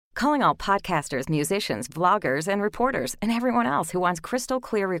calling all podcasters, musicians, vloggers, and reporters, and everyone else who wants crystal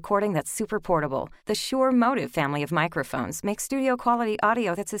clear recording that's super portable. The Shure Motive family of microphones makes studio-quality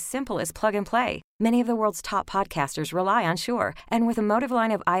audio that's as simple as plug and play. Many of the world's top podcasters rely on Shure, and with a Motive line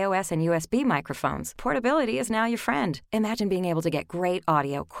of iOS and USB microphones, portability is now your friend. Imagine being able to get great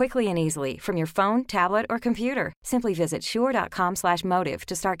audio quickly and easily from your phone, tablet, or computer. Simply visit shure.com/motive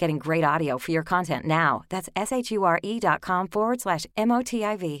to start getting great audio for your content now. That's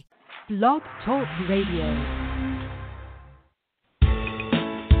SHURE.com/MOTIV. Blog Talk Radio.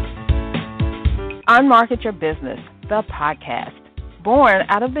 Unmarket Your Business, the podcast. Born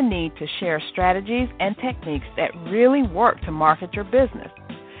out of the need to share strategies and techniques that really work to market your business.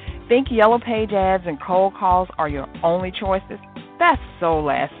 Think yellow page ads and cold calls are your only choices? That's so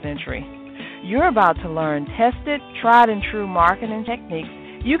last century. You're about to learn tested, tried and true marketing techniques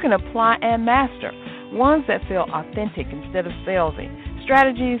you can apply and master, ones that feel authentic instead of salesy,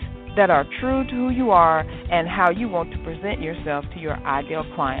 strategies that are true to who you are and how you want to present yourself to your ideal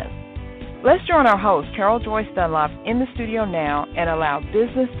clients. Let's join our host, Carol Joyce Dunlop, in the studio now and allow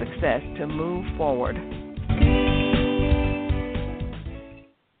business success to move forward.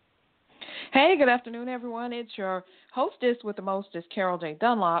 Hey, good afternoon, everyone. It's your hostess with the mostest, Carol J.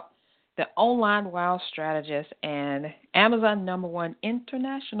 Dunlop, the online wow strategist and Amazon #1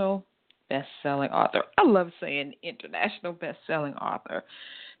 international best-selling author. I love saying international best-selling author.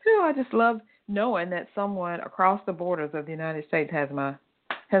 I just love knowing that someone across the borders of the United States has my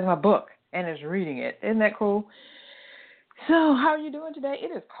book and is reading it. Isn't that cool? So how are you doing today? It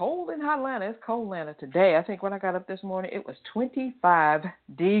is cold in Atlanta. It's cold in Atlanta today. I think when I got up this morning, it was 25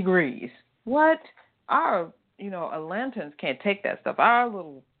 degrees. What? Our, Atlantans can't take that stuff. Our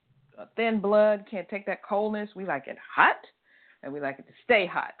little thin blood can't take that coldness. We like it hot, and we like it to stay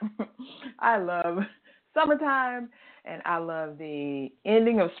hot. I love summertime, and I love the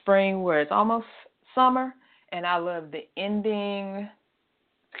ending of spring where it's almost summer, and I love the ending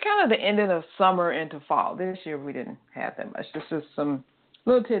of summer into fall. This year we didn't have that much. This is some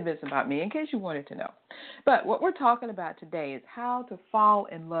little tidbits about me in case you wanted to know. But what we're talking about today is how to fall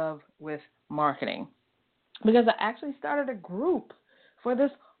in love with marketing, because I actually started a group for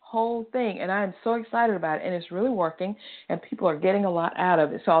this whole thing, and I am so excited about it, and it's really working, and people are getting a lot out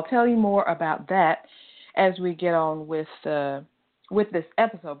of it. So I'll tell you more about that as we get on with this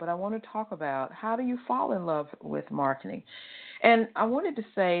episode. But I want to talk about how do you fall in love with marketing. And I wanted to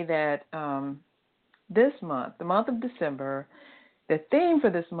say that this month, the month of December, the theme for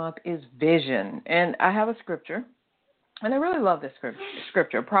this month is vision. And I have a scripture, and I really love this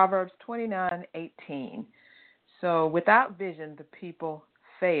scripture, Proverbs 29:18. So without vision, the people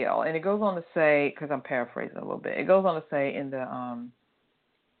fail. And it goes on to say, because I'm paraphrasing a little bit, it goes on to say in the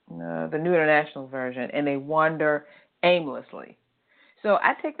New International Version, and they wander aimlessly. So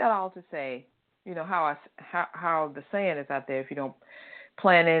I take that all to say, how the saying is out there, if you don't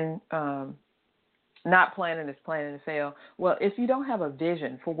not planning is planning to fail. Well, if you don't have a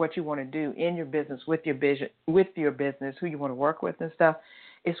vision for what you want to do in your business, with your business, who you want to work with and stuff,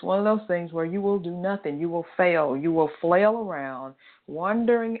 it's one of those things where you will do nothing. You will fail. You will flail around,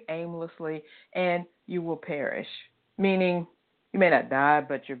 wandering aimlessly, and you will perish. Meaning, you may not die,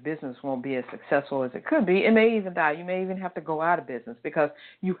 but your business won't be as successful as it could be. It may even die. You may even have to go out of business because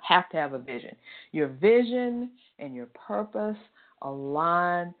you have to have a vision. Your vision and your purpose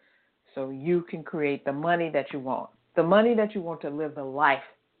align so you can create the money that you want, to live the life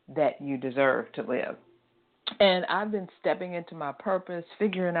that you deserve to live. And I've been stepping into my purpose,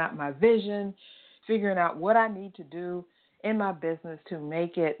 figuring out my vision, figuring out what I need to do in my business to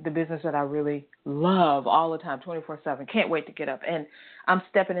make it the business that I really love all the time, 24/7. Can't wait to get up. And I'm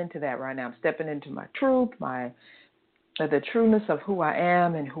stepping into that right now. I'm stepping into my truth, the trueness of who I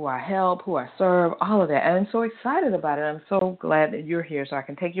am and who I help, who I serve, all of that. And I'm so excited about it. I'm so glad that you're here so I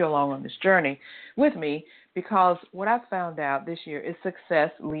can take you along on this journey with me, because what I found out this year is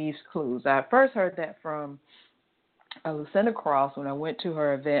success leaves clues. I first heard that from Lucinda Cross when I went to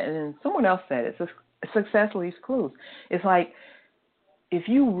her event, and then someone else said it. Success leaves clues. It's like if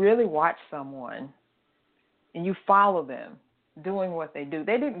you really watch someone and you follow them doing what they do,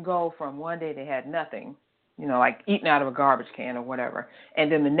 they didn't go from one day they had nothing, like eating out of a garbage can or whatever,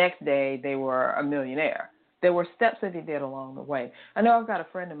 and then the next day they were a millionaire. There were steps that they did along the way. I know I've got a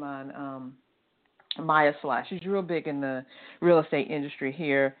friend of mine, Maya Slash. She's real big in the real estate industry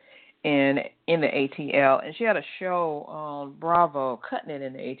here in the ATL, and she had a show on Bravo, cutting it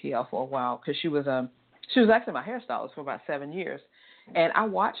in the ATL for a while, because she was actually my hairstylist for about 7 years, and I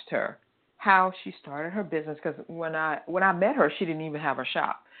watched her how she started her business, because when I met her, she didn't even have her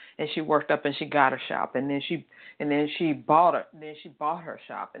shop, and she worked up and she got a shop, and then she bought her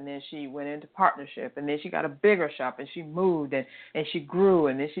shop, and then she went into partnership, and then she got a bigger shop, and she moved and she grew,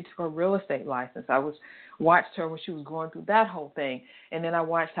 and then she took a real estate license. Watched her when she was going through that whole thing, and then I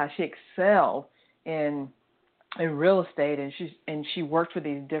watched how she excelled in real estate, and she worked for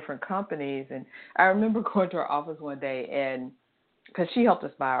these different companies. And I remember going to her office one day, and because she helped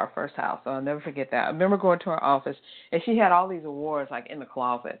us buy our first house, so I'll never forget that. I remember going to her office, and she had all these awards like in the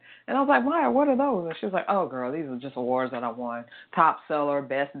closet, and I was like, Maya, what are those? And she was like, oh girl, these are just awards that I won, top seller,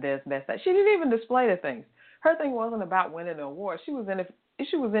 best this, best that. She didn't even display the things. Her thing wasn't about winning an award. She was in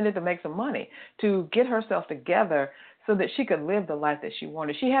it to make some money, to get herself together so that she could live the life that she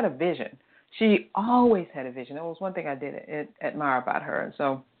wanted. She had a vision. She always had a vision. That was one thing I did admire about her. And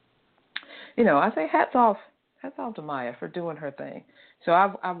so, I say hats off to Maya for doing her thing. So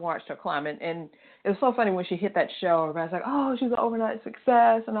I've watched her climb. And it was so funny when she hit that show, everybody's like, oh, she's an overnight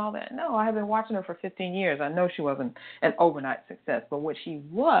success and all that. No, I have been watching her for 15 years. I know she wasn't an overnight success, but what she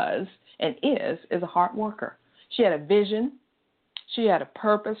was and is a hard worker. She had a vision. She had a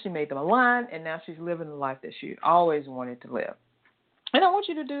purpose. She made them align, and now she's living the life that she always wanted to live. And I want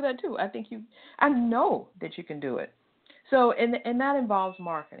you to do that too. I know that you can do it. So, and that involves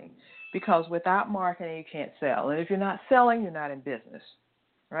marketing, because without marketing, you can't sell. And if you're not selling, you're not in business,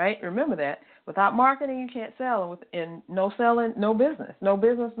 right? Remember that. Without marketing, you can't sell. And no selling, no business. No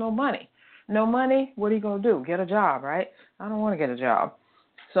business, no money. No money, what are you going to do? Get a job, right? I don't want to get a job.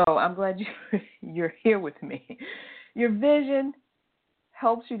 So I'm glad you're here with me. Your vision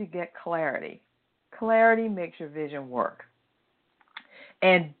helps you to get clarity. Clarity makes your vision work.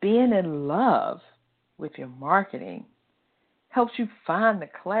 And being in love with your marketing helps you find the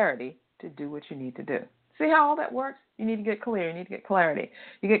clarity to do what you need to do. See how all that works? You need to get clear. You need to get clarity.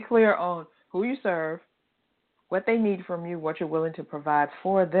 You get clear on who you serve, what they need from you, what you're willing to provide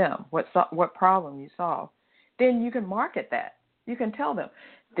for them, what problem you solve. Then you can market that. You can tell them,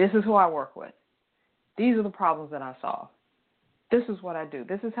 this is who I work with. These are the problems that I solve. This is what I do.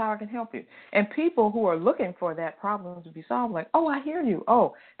 This is how I can help you. And people who are looking for that problem to be solved, like, oh, I hear you.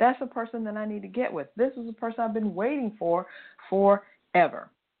 Oh, that's the person that I need to get with. This is the person I've been waiting for forever.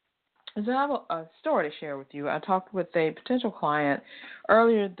 So I have a story to share with you. I talked with a potential client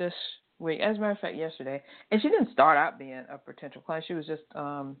earlier this week, as a matter of fact, yesterday, and she didn't start out being a potential client. She was just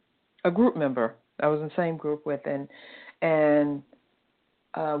a group member I was in the same group with, and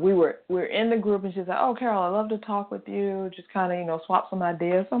we were in the group, and she's like, oh, Carol, I'd love to talk with you, just kind of, swap some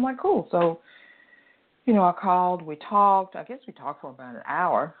ideas. So I'm like, cool. So, I called, we talked. I guess we talked for about an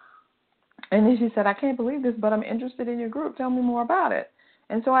hour. And then she said, I can't believe this, but I'm interested in your group. Tell me more about it.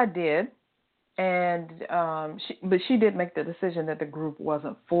 And so I did. And but she did make the decision that the group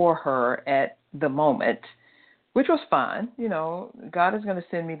wasn't for her at the moment, which was fine. God is going to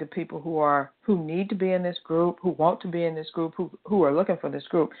send me to people who need to be in this group, who want to be in this group, who are looking for this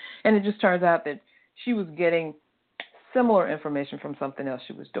group. And it just turns out that she was getting similar information from something else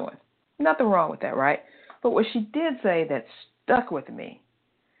she was doing. Nothing wrong with that, right? But what she did say that stuck with me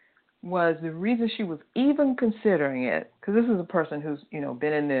was the reason she was even considering it, because this is a person who's,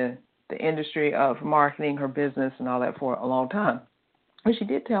 been in the industry of marketing her business and all that for a long time. What she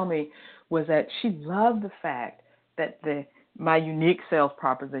did tell me was that she loved the fact that my unique sales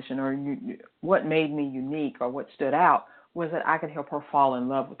proposition, or what made me unique, or what stood out, was that I could help her fall in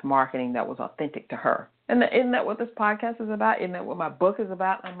love with marketing that was authentic to her. And isn't that what this podcast is about? Isn't that what my book is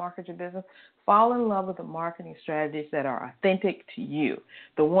about, Unmarket Your Business? Fall in love with the marketing strategies that are authentic to you,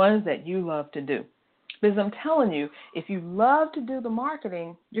 the ones that you love to do. Because I'm telling you, if you love to do the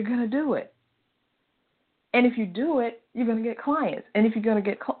marketing, you're going to do it. And if you do it, you're going to get clients. And if you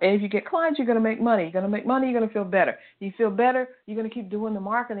get clients, you're going to make money. You're going to make money, you're going to feel better. You feel better, you're going to keep doing the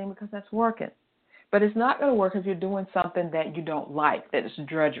marketing because that's working. But it's not going to work if you're doing something that you don't like, that is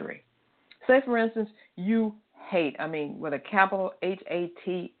drudgery. Say, for instance, you hate, with a capital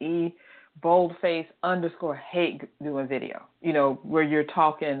HATE, boldface _ hate doing video, where you're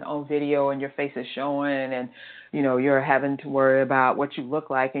talking on video and your face is showing and, you're having to worry about what you look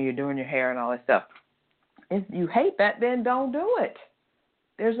like and you're doing your hair and all that stuff. If you hate that, then don't do it.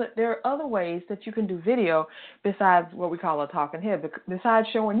 There are other ways that you can do video besides what we call a talking head, besides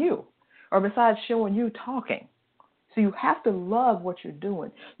showing you, or besides showing you talking. So you have to love what you're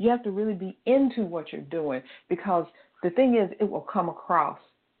doing. You have to really be into what you're doing, because the thing is, it will come across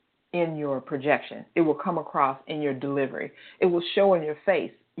in your projection. It will come across in your delivery. It will show in your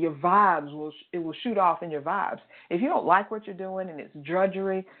face. Your vibes will shoot off in your vibes. If you don't like what you're doing and it's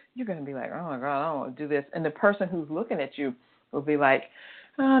drudgery, you're going to be like, oh my God, I don't want to do this. And the person who's looking at you will be like,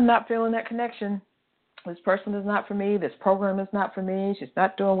 oh, I'm not feeling that connection. This person is not for me. This program is not for me. She's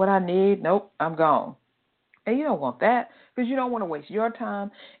not doing what I need. Nope, I'm gone. And you don't want that because you don't want to waste your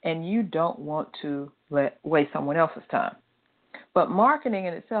time and you don't want to waste someone else's time. But marketing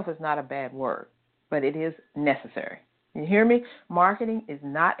in itself is not a bad word, but it is necessary. You hear me? Marketing is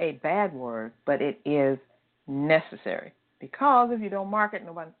not a bad word, but it is necessary. Because if you don't market,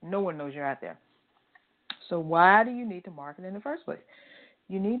 no one knows you're out there. So why do you need to market in the first place?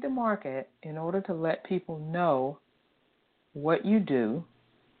 You need to market in order to let people know what you do,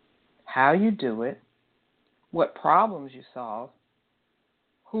 how you do it, what problems you solve,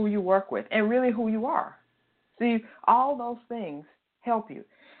 who you work with, and really who you are. See, all those things help you.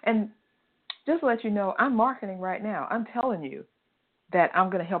 And just to let you know, I'm marketing right now. I'm telling you that I'm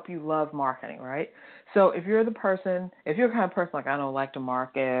going to help you love marketing, right? So if you're the kind of person like I don't like to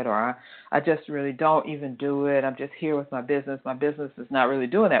market or I just really don't even do it, I'm just here with my business is not really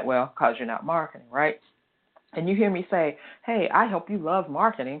doing that well because you're not marketing, right? And you hear me say, hey, I help you love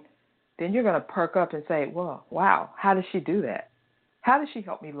marketing, then you're going to perk up and say, well, wow, how does she do that? How does she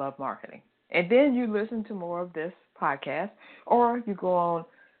help me love marketing? And then you listen to more of this podcast or you go on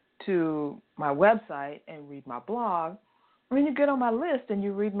to my website and read my blog. When you get on my list and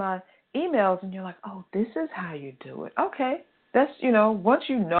you read my emails and you're like, oh, this is how you do it. Okay. That's, once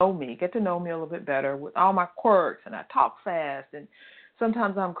you know me, get to know me a little bit better with all my quirks and I talk fast and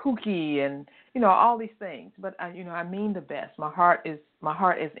sometimes I'm kooky and, all these things. But, I mean the best. My heart is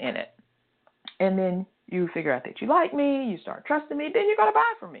in it. And then you figure out that you like me, you start trusting me, then you're going to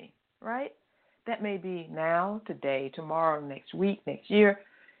buy from me, right? That may be now, today, tomorrow, next week, next year,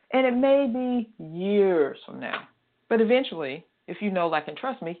 and it may be years from now. But eventually, if you know, like, and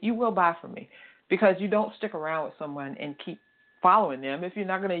trust me, you will buy from me because you don't stick around with someone and keep following them if you're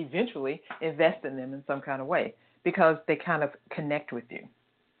not going to eventually invest in them in some kind of way because they kind of connect with you.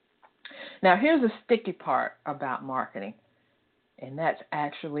 Now, here's the sticky part about marketing, and that's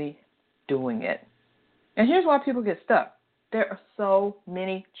actually doing it. And here's why people get stuck. There are so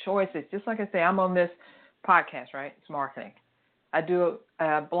many choices. Just like I say, I'm on this podcast, right? It's marketing. I do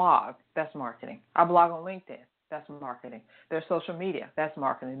a blog. That's marketing. I blog on LinkedIn. That's marketing. There's social media. That's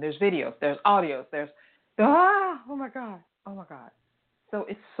marketing. There's videos. There's audios. Oh my God. So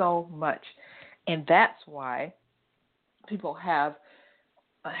it's so much. And that's why people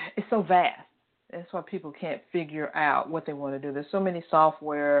it's so vast. That's why people can't figure out what they want to do. There's so many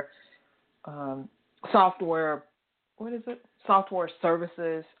software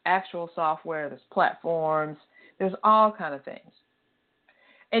services, actual software, there's platforms, there's all kind of things.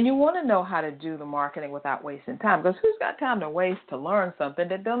 And you want to know how to do the marketing without wasting time because who's got time to waste to learn something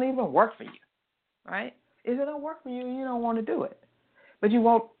that doesn't even work for you, right? If it don't work for you, you don't want to do it. But you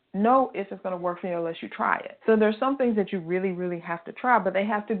won't know if it's going to work for you unless you try it. So there's some things that you really, really have to try, but they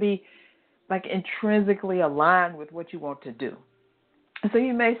have to be like intrinsically aligned with what you want to do. So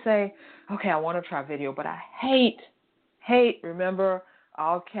you may say, okay, I want to try video, but I hate, remember,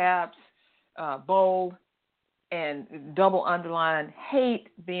 all caps, bold, and double underline, hate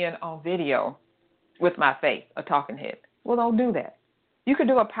being on video with my face, a talking head. Well, don't do that. You could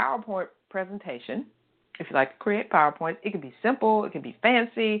do a PowerPoint presentation. If you like to create PowerPoints, it can be simple, it can be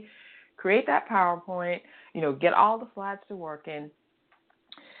fancy. Create that PowerPoint, get all the slides to working,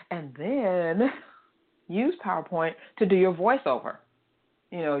 and then use PowerPoint to do your voiceover.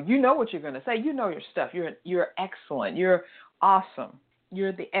 You know what you're going to say. You know your stuff. You're excellent. You're awesome.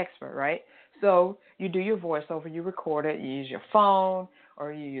 You're the expert, right? So you do your voiceover, you record it, you use your phone,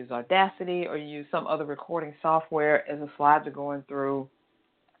 or you use Audacity, or you use some other recording software as the slides are going through,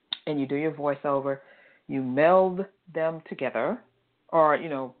 and you do your voiceover. You meld them together, or,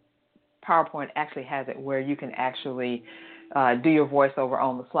 PowerPoint actually has it where you can actually do your voiceover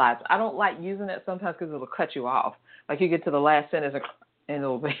on the slides. I don't like using it sometimes because it'll cut you off. Like you get to the last sentence and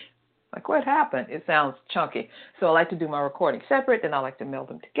it'll be like, what happened? It sounds chunky. So I like to do my recording separate, then I like to meld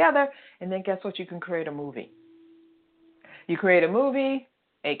them together, and then guess what? You can create a movie. You create a movie,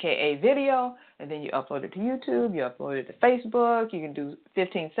 a.k.a. video, and then you upload it to YouTube, you upload it to Facebook. You can do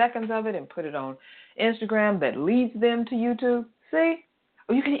 15 seconds of it and put it on Instagram that leads them to YouTube. See?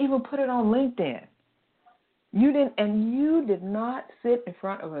 Or you can even put it on LinkedIn. You did not sit in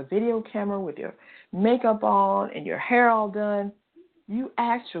front of a video camera with your makeup on and your hair all done. You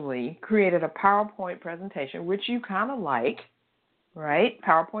actually created a PowerPoint presentation, which you kind of like, right?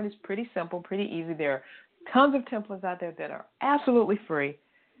 PowerPoint is pretty simple, pretty easy. There are tons of templates out there that are absolutely free.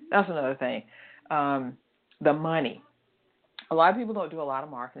 That's another thing. The money. A lot of people don't do a lot of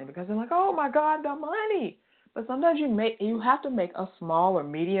marketing because they're like, oh, my God, the money. But sometimes you have to make a small or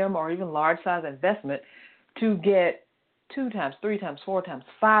medium or even large size investment to get 2 times, 3 times, 4 times,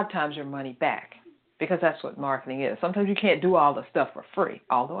 5 times your money back. because that's what marketing is. Sometimes you can't do all the stuff for free.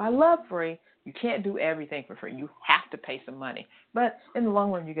 Although I love free, you can't do everything for free. You have to pay some money. But in the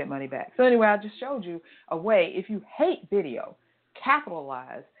long run, you get money back. So anyway, I just showed you a way, if you hate video,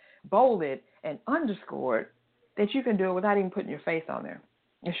 capitalize, bolded, and underscored, that you can do it without even putting your face on there.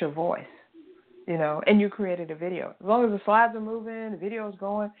 It's your voice, and you created a video. As long as the slides are moving, the video is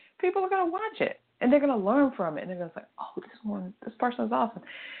going, people are going to watch it, and they're going to learn from it, and they're going to say, oh, this person is awesome.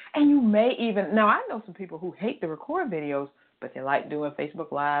 And you may even, now I know some people who hate to record videos, but they like doing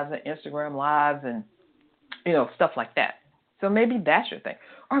Facebook Lives and Instagram Lives and, stuff like that. So maybe that's your thing.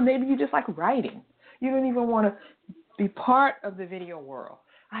 Or maybe you just like writing. You don't even want to be part of the video world.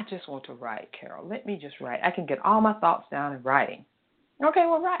 I just want to write, Carol. Let me just write. I can get all my thoughts down in writing. Okay,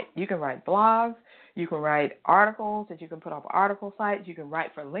 well, write. You can write blogs. You can write articles that you can put up article sites. You can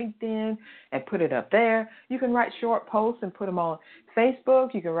write for LinkedIn and put it up there. You can write short posts and put them on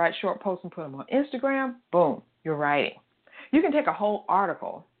Facebook. You can write short posts and put them on Instagram. Boom, you're writing. You can take a whole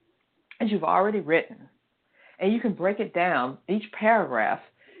article that you've already written, and you can break it down. Each paragraph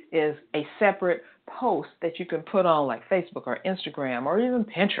is a separate post that you can put on like Facebook or Instagram or even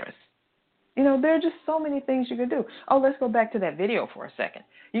Pinterest. There are just so many things you can do. Oh, let's go back to that video for a second.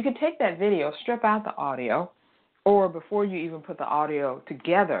 You can take that video, strip out the audio, or before you even put the audio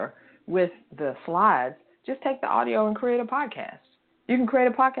together with the slides, just take the audio and create a podcast. You can create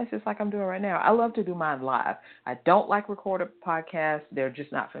a podcast just like I'm doing right now. I love to do mine live. I don't like recorded podcasts. They're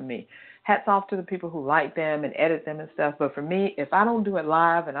just not for me. Hats off to the people who like them and edit them and stuff. But for me, if I don't do it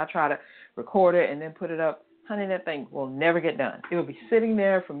live and I try to record it and then put it up, honey, that thing will never get done. It will be sitting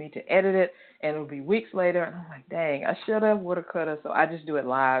there for me to edit it, and it will be weeks later, and I'm like, dang, I should have, would have, could have. So I just do it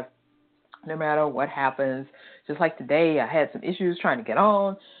live no matter what happens. Just like today, I had some issues trying to get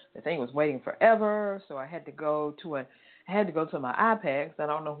on. The thing was waiting forever, so I had to go to my iPad because I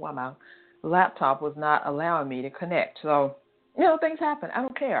don't know why my laptop was not allowing me to connect. So, things happen. I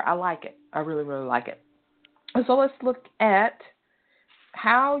don't care. I like it. I really, really like it. And so let's look at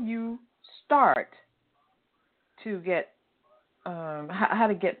how you start to get, how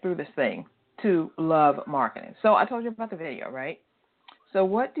to get through this thing to love marketing. So I told you about the video, right? So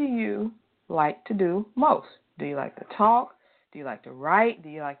what do you like to do most? Do you like to talk? Do you like to write? Do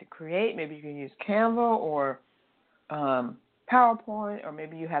you like to create? Maybe you can use Canva or PowerPoint, or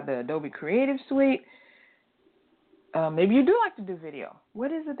maybe you have the Adobe Creative Suite. Maybe you do like to do video.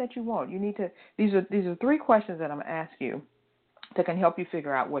 What is it that you want? You need to. These are 3 questions that I'm going to ask you that can help you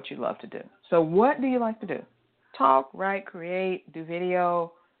figure out what you love to do. So what do you like to do? Talk, write, create, do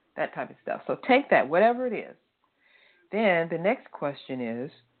video, that type of stuff. So take that, whatever it is. Then the next question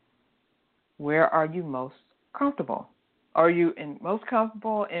is, where are you most comfortable? Are you most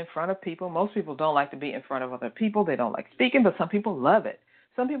comfortable in front of people? Most people don't like to be in front of other people. They don't like speaking, but some people love it.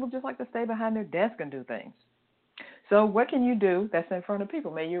 Some people just like to stay behind their desk and do things. So what can you do that's in front of people?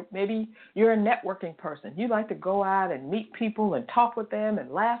 Maybe you're a networking person. You like to go out and meet people and talk with them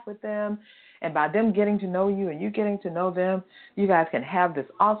and laugh with them. And by them getting to know you and you getting to know them, you guys can have this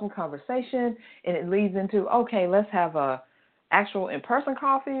awesome conversation, and it leads into, okay, let's have a actual in-person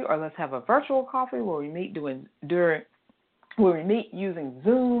coffee, or let's have a virtual coffee where we meet using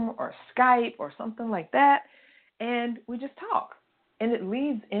Zoom or Skype or something like that, and we just talk. And it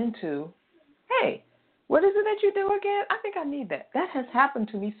leads into, hey, what is it that you do again? I think I need that. That has happened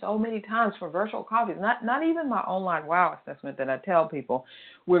to me so many times for virtual coffees. Not even my online wow assessment that I tell people,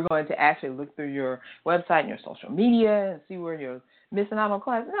 we're going to actually look through your website and your social media and see where you're missing out on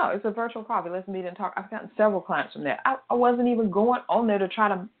clients. No, it's a virtual coffee. Let's meet and talk. I've gotten several clients from that. I wasn't even going on there to try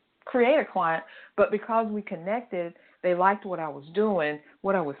to create a client, but because we connected, they liked what I was doing,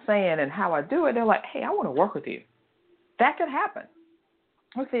 what I was saying, and how I do it. They're like, hey, I want to work with you. That could happen.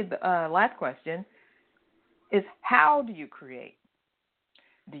 Okay, the last question is, how do you create?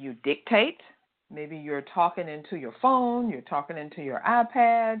 Do you dictate? Maybe you're talking into your phone, you're talking into your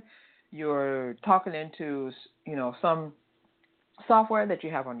iPad, you're talking into, some software that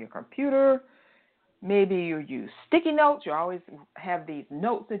you have on your computer. Maybe you use sticky notes. You always have these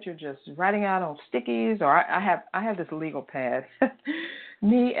notes that you're just writing out on stickies. Or I have this legal pad.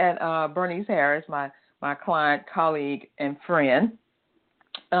 Me and Bernice Harris, my client, colleague, and friend,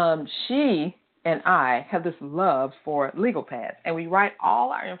 she and I have this love for legal pads, and we write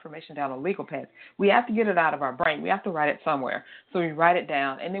all our information down on legal pads. We have to get it out of our brain. We have to write it somewhere. So we write it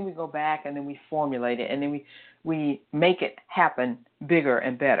down, and then we go back, and then we formulate it, and then we make it happen bigger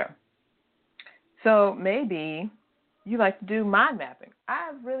and better. So maybe you like to do mind mapping.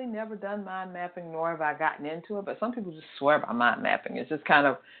 I've really never done mind mapping, nor have I gotten into it, but some people just swear by mind mapping. It's just kind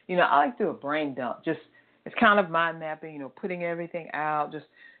of, I like to do a brain dump. It's kind of mind mapping, putting everything out, just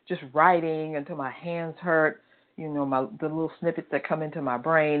just writing until my hands hurt, the little snippets that come into my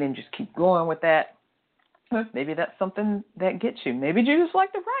brain, and just keep going with that. Maybe that's something that gets you. Maybe you just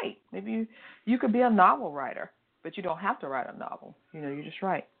like to write. Maybe you could be a novel writer, but you don't have to write a novel. You just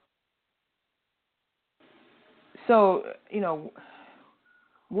write. So,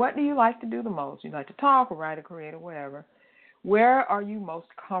 what do you like to do the most? You like to talk or write or create or whatever. Where are you most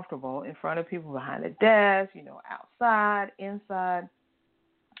comfortable? In front of people, behind a desk, outside, inside?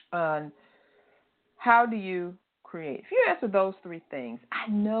 How do you create? If you answer those three things, I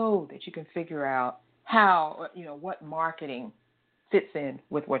know that you can figure out how, what marketing fits in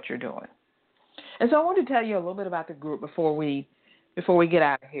with what you're doing. And so I want to tell you a little bit about the group before we get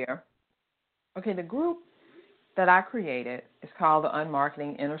out of here. Okay, the group that I created is called the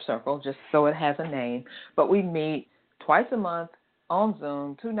Unmarketing Inner Circle, just so it has a name. But we meet twice a month on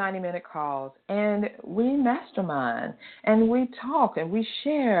Zoom, 2 90-minute calls, and we mastermind, and we talk, and we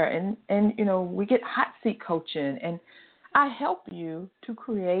share, and we get hot seat coaching, and I help you to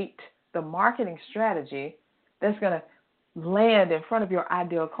create the marketing strategy that's going to land in front of your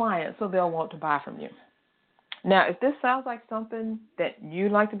ideal client so they'll want to buy from you. Now, if this sounds like something that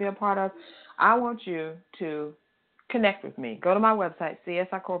you'd like to be a part of, I want you to connect with me. Go to my website,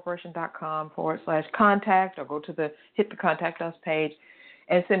 csicorporation.com/contact, or hit the Contact Us page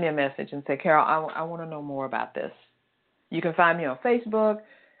and send me a message and say, Carol, I want to know more about this. You can find me on Facebook.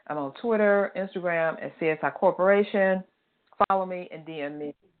 I'm on Twitter, Instagram at CSI Corporation. Follow me and DM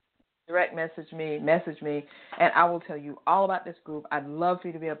me. Direct message me, and I will tell you all about this group. I'd love for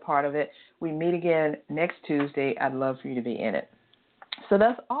you to be a part of it. We meet again next Tuesday. I'd love for you to be in it. So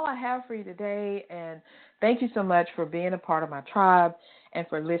that's all I have for you today, and thank you so much for being a part of my tribe and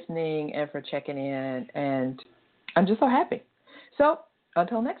for listening and for checking in, and I'm just so happy. So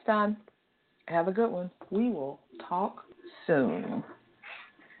until next time, have a good one. We will talk soon.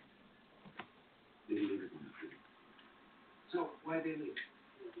 So why did they leave?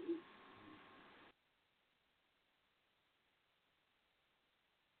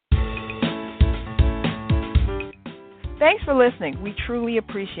 Thanks for listening. We truly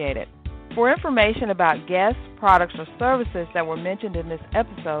appreciate it. For information about guests, products, or services that were mentioned in this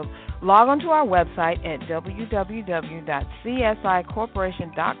episode, log on to our website at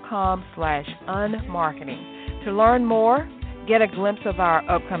www.csicorporation.com/unmarketing. To learn more, get a glimpse of our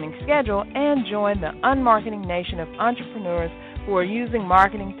upcoming schedule, and join the unmarketing nation of entrepreneurs who are using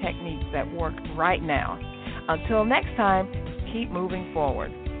marketing techniques that work right now. Until next time, keep moving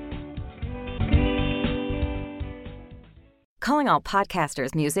forward. Calling all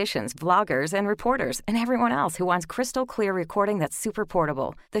podcasters, musicians, vloggers, and reporters, and everyone else who wants crystal clear recording that's super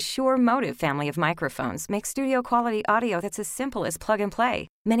portable. The Shure Motive family of microphones makes studio quality audio that's as simple as plug and play.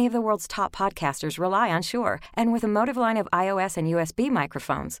 Many of the world's top podcasters rely on Shure, and with a Motive line of iOS and USB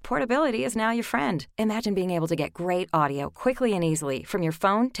microphones, portability is now your friend. Imagine being able to get great audio quickly and easily from your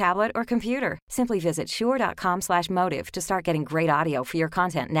phone, tablet, or computer. Simply visit shure.com/motive to start getting great audio for your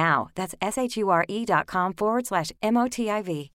content now. That's SHURE.com/MOTIV.